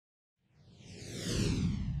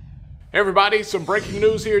Hey everybody, some breaking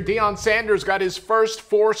news here. Deion Sanders got his first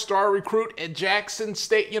four-star recruit at Jackson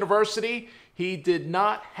State University. He did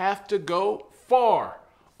not have to go far.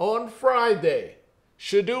 On Friday,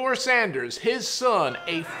 Shedeur Sanders, his son,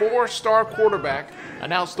 a four-star quarterback,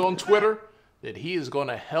 announced on Twitter that he is going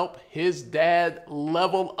to help his dad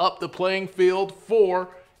level up the playing field for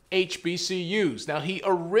HBCUs. Now, he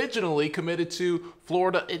originally committed to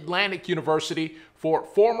Florida Atlantic University for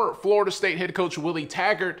former Florida State head coach Willie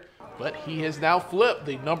Taggart, but he has now flipped,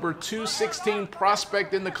 the number 216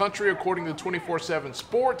 prospect in the country according to 24/7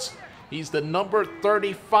 Sports. He's the number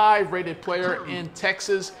 35 rated player in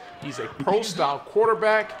Texas. He's a pro-style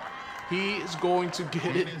quarterback. He is going to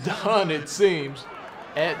get it done, it seems,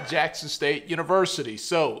 at Jackson State University.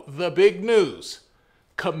 So the big news,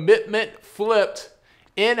 commitment flipped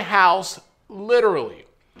in-house, literally.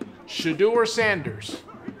 Shedeur Sanders,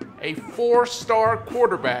 a four-star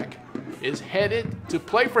quarterback, is headed to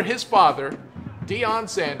play for his father, Deion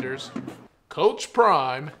Sanders, Coach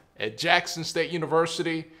Prime at Jackson State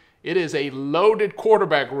University. It is a loaded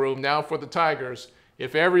quarterback room now for the Tigers.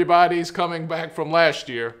 If everybody's coming back from last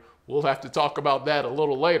year, we'll have to talk about that a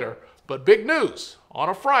little later. But big news on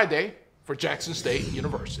a Friday for Jackson State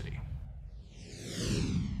University.